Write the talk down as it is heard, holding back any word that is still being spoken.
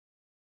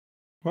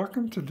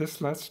Welcome to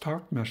this Let's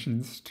Talk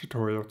Meshings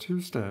Tutorial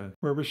Tuesday,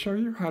 where we show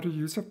you how to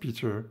use a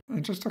feature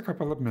in just a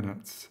couple of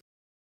minutes.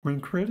 When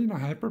creating a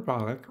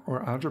hyperbolic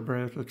or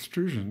algebraic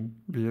extrusion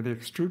via the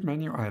Extrude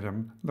menu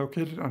item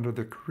located under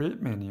the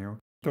Create menu,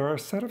 there are a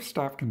set of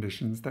stop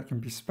conditions that can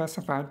be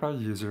specified by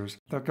users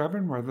that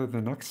govern whether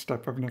the next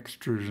step of an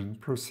extrusion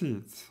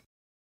proceeds.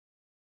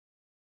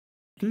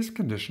 These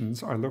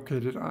conditions are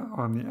located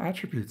on the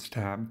Attributes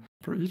tab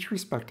for each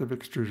respective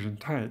extrusion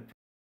type.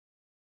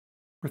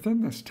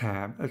 Within this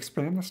tab,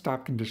 expand the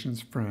Stop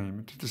Conditions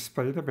frame to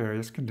display the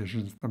various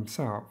conditions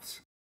themselves.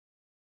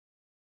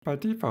 By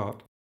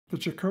default, the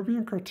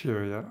Jacobian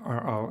criteria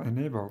are all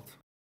enabled.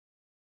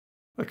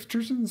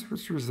 Extrusions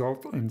which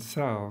result in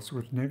cells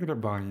with negative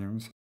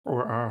volumes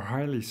or are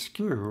highly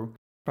skew,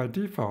 by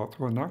default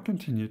will not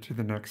continue to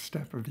the next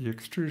step of the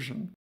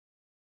extrusion.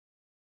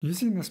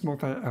 Using this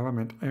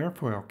multi-element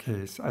airfoil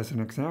case as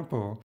an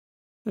example,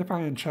 if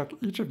I uncheck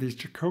each of these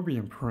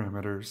Jacobian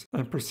parameters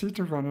and proceed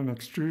to run an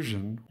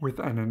extrusion with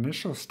an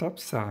initial step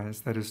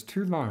size that is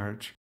too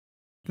large,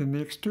 then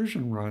the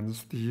extrusion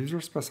runs the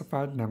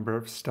user-specified number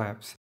of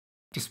steps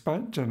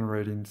despite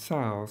generating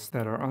cells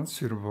that are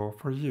unsuitable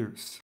for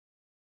use.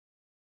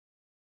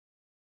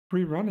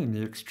 Prerunning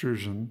the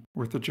extrusion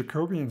with the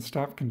Jacobian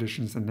stop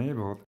conditions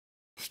enabled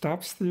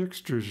stops the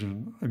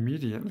extrusion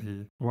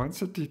immediately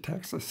once it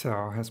detects a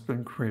cell has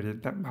been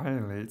created that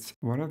violates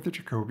one of the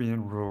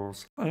Jacobian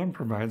rules and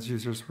provides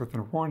users with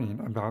a warning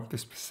about the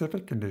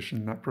specific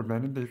condition that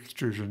prevented the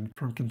extrusion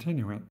from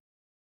continuing.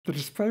 The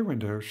display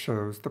window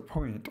shows the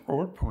point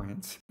or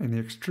points in the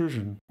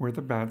extrusion where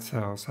the bad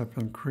cells have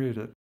been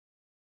created.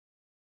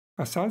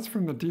 Aside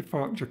from the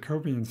default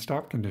Jacobian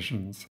stop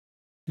conditions,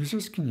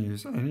 users can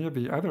use any of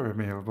the other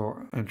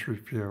available entry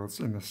fields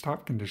in the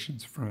stop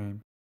conditions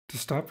frame to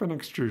stop an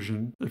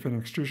extrusion if an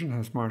extrusion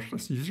has marched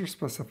a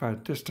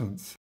user-specified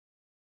distance,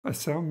 a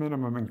cell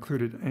minimum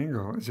included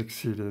angle is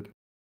exceeded,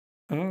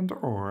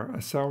 and/or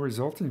a cell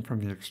resulting from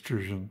the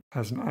extrusion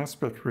has an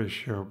aspect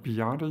ratio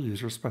beyond a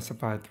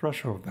user-specified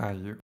threshold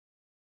value.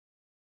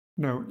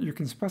 Note, you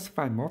can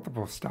specify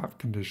multiple stop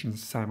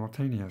conditions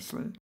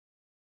simultaneously.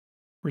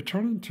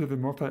 Returning to the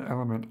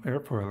multi-element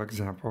airfoil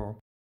example,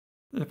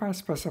 if I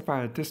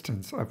specify a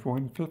distance of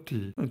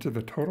 150 into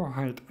the total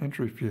height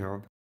entry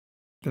field,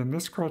 then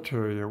this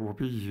criteria will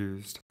be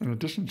used, in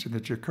addition to the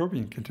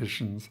Jacobian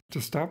conditions,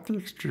 to stop the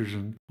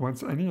extrusion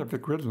once any of the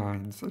grid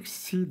lines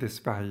exceed this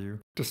value,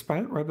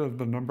 despite whether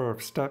the number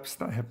of steps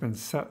that have been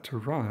set to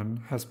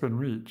run has been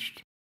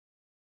reached.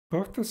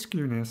 Both the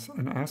skewness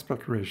and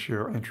aspect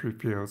ratio entry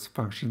fields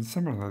function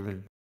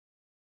similarly.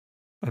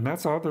 And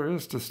that's all there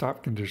is to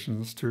stop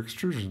conditions to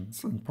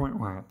extrusions in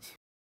Pointwise.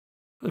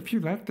 If you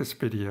like this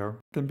video,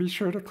 then be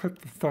sure to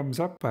click the thumbs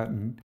up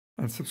button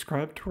and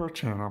subscribe to our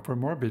channel for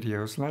more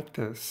videos like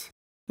this.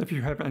 If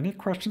you have any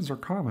questions or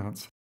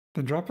comments,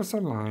 then drop us a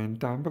line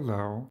down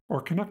below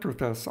or connect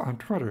with us on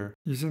Twitter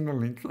using the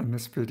link in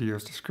this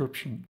video's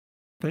description.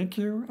 Thank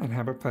you and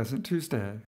have a pleasant Tuesday.